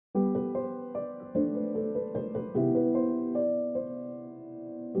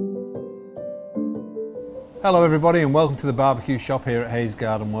Hello everybody and welcome to the barbecue shop here at Hayes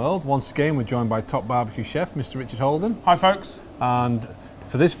Garden World. Once again we're joined by top barbecue chef Mr. Richard Holden. Hi folks. And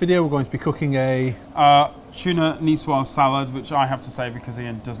for this video we're going to be cooking a tuna niçoise salad, which I have to say because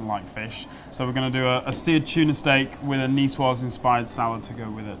Ian doesn't like fish. So we're going to do a seared tuna steak with a niçoise inspired salad to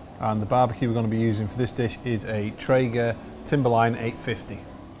go with it. And the barbecue we're going to be using for this dish is a Traeger Timberline 850.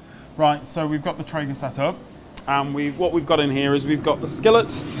 Right, so we've got the Traeger set up. And what we've got in here is we've got the skillet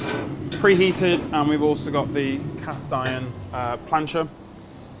preheated, and we've also got the cast iron plancha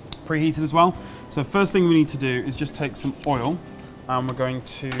preheated as well. So first thing we need to do is just take some oil, and we're going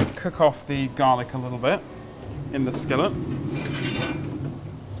to cook off the garlic a little bit in the skillet.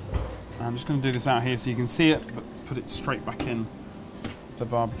 I'm just going to do this out here so you can see it, but put it straight back in the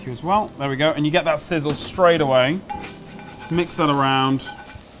barbecue as well. There we go, and you get that sizzle straight away. Mix that around.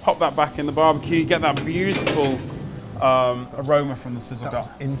 Pop that back in the barbecue, you get that beautiful aroma from the sizzle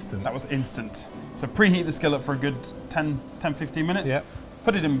garlic. That was instant. That was instant. So preheat the skillet for a good 10-15 minutes. Yep.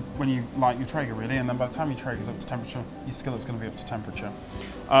 Put it in when you light your Traeger really, and then by the time your Traeger's up to temperature, your skillet's going to be up to temperature.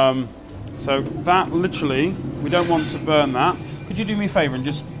 So that literally, we don't want to burn that. Could you do me a favour and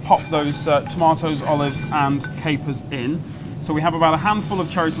just pop those tomatoes, olives and capers in. So we have about a handful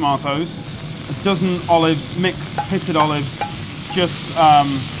of cherry tomatoes, a dozen olives, mixed pitted olives, just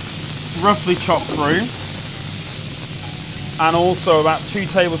roughly chopped through, and also about 2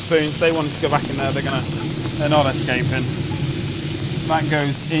 tablespoons. They wanted to go back in there. They're not escaping. That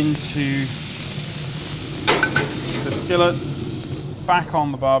goes into the skillet, back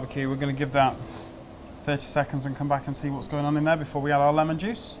on the barbecue. We're going to give that 30 seconds and come back and see what's going on in there before we add our lemon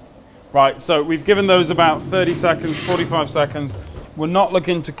juice. Right, so we've given those about 30 seconds, 45 seconds. We're not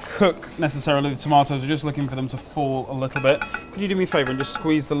looking to cook necessarily the tomatoes, we're just looking for them to fall a little bit. Could you do me a favour and just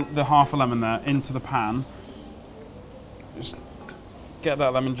squeeze the half a lemon there into the pan? Just get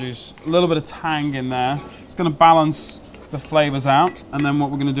that lemon juice, a little bit of tang in there. It's going to balance the flavours out, and then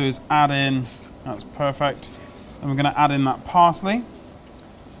what we're going to do is add in, that's perfect, and we're going to add in that parsley.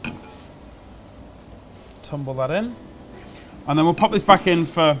 Tumble that in. And then we'll pop this back in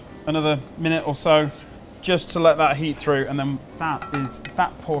for another minute or so, just to let that heat through, and then that is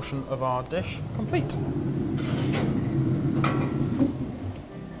that portion of our dish complete.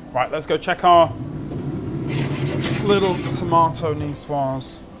 Right, let's go check our little tomato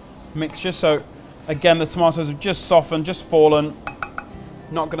niçoise mixture. So again, the tomatoes have just softened, just fallen.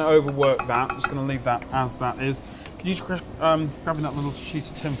 Not going to overwork that, just going to leave that as that is. Could you just grab me that little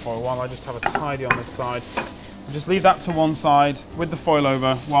sheet of tin foil while I just have a tidy on this side? We'll just leave that to one side with the foil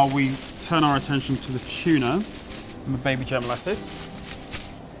over while we turn our attention to the tuna and the baby gem lettuce.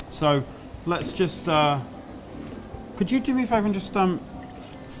 So let's just, could you do me a favour and just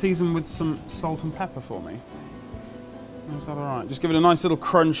season with some salt and pepper for me? Is that alright? Just give it a nice little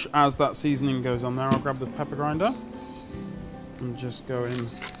crunch as that seasoning goes on there. I'll grab the pepper grinder and just go in.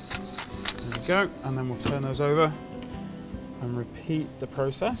 There we go. And then we'll turn those over and repeat the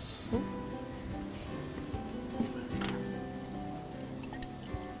process. Ooh.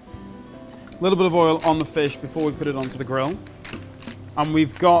 A little bit of oil on the fish before we put it onto the grill. And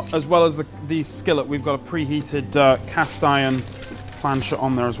we've got, as well as the skillet, we've got a preheated cast iron plancha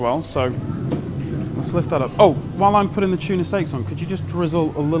on there as well. So let's lift that up. Oh, while I'm putting the tuna steaks on, could you just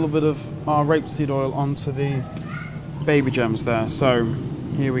drizzle a little bit of our rapeseed oil onto the baby gems there? So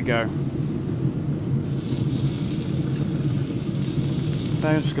here we go.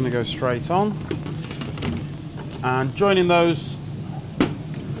 They're just going to go straight on. And joining those,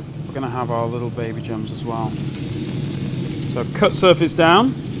 we're going to have our little baby gems as well. So cut surface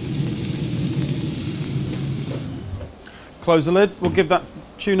down. Close the lid. We'll give that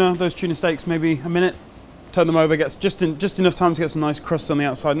those tuna steaks maybe a minute. Turn them over. Gets just enough time to get some nice crust on the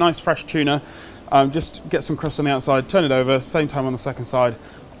outside. Nice fresh tuna. Just get some crust on the outside. Turn it over. Same time on the second side.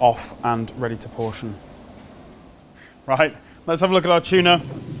 Off and ready to portion. Right. Let's have a look at our tuna.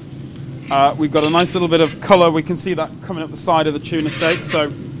 We've got a nice little bit of colour. We can see that coming up the side of the tuna steak.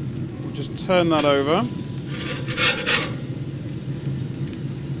 So just turn that over,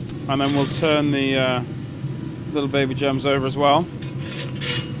 and then we'll turn the little baby gems over as well.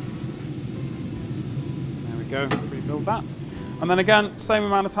 There we go, rebuild that. And then again, same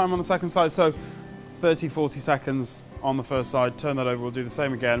amount of time on the second side, so 30-40 seconds on the first side. Turn that over, we'll do the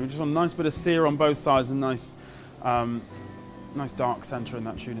same again. We just want a nice bit of sear on both sides and nice dark centre in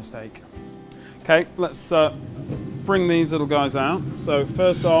that tuna steak. Okay, let's bring these little guys out. So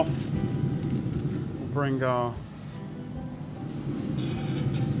first off, we'll bring our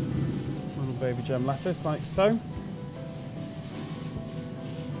little baby gem lettuce like so.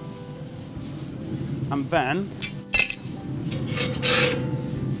 And then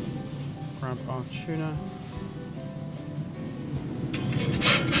grab our tuna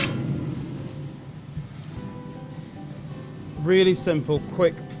Really simple,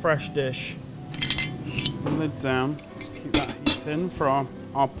 quick, fresh dish. Lid down. Just keep that heat in for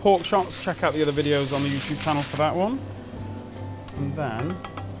our pork chops. Check out the other videos on the YouTube channel for that one. And then,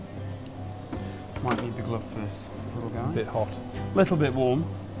 might need the glove for this little guy. A bit hot. Little bit warm.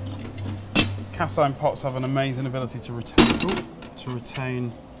 Cast iron pots have an amazing ability to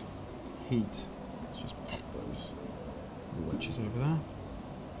retain heat. Let's just pop those wedges over there.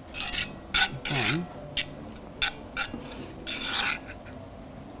 Then,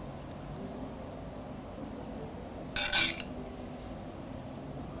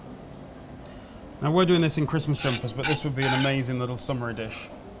 now we're doing this in Christmas jumpers, but this would be an amazing little summery dish.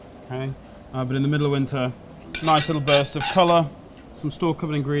 Okay, but in the middle of winter, nice little burst of colour, some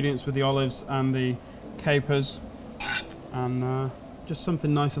store-covered ingredients with the olives and the capers, and just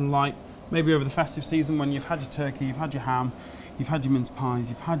something nice and light. Maybe over the festive season when you've had your turkey, you've had your ham, you've had your mince pies,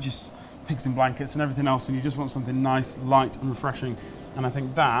 you've had your pigs in blankets and everything else, and you just want something nice, light and refreshing. And I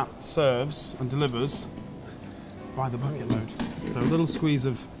think that serves and delivers by the bucket load. So a little squeeze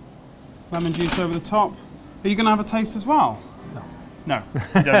of lemon juice over the top. Are you going to have a taste as well? No. No,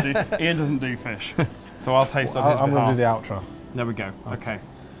 you don't do, Ian doesn't do fish. So I'll taste on his behalf. I'm going to do the outro. There we go, okay.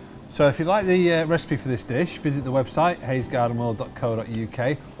 So if you like the recipe for this dish, visit the website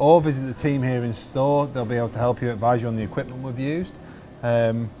hayesgardenworld.co.uk or visit the team here in store. They'll be able to help you, advise you on the equipment we've used.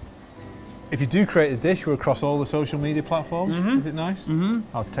 If you do create a dish, we're across all the social media platforms. Is it nice?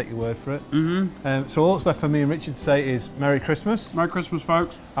 I'll take your word for it. So all that's left for me and Richard to say is Merry Christmas. Merry Christmas,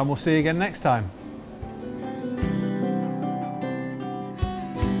 folks. And we'll see you again next time.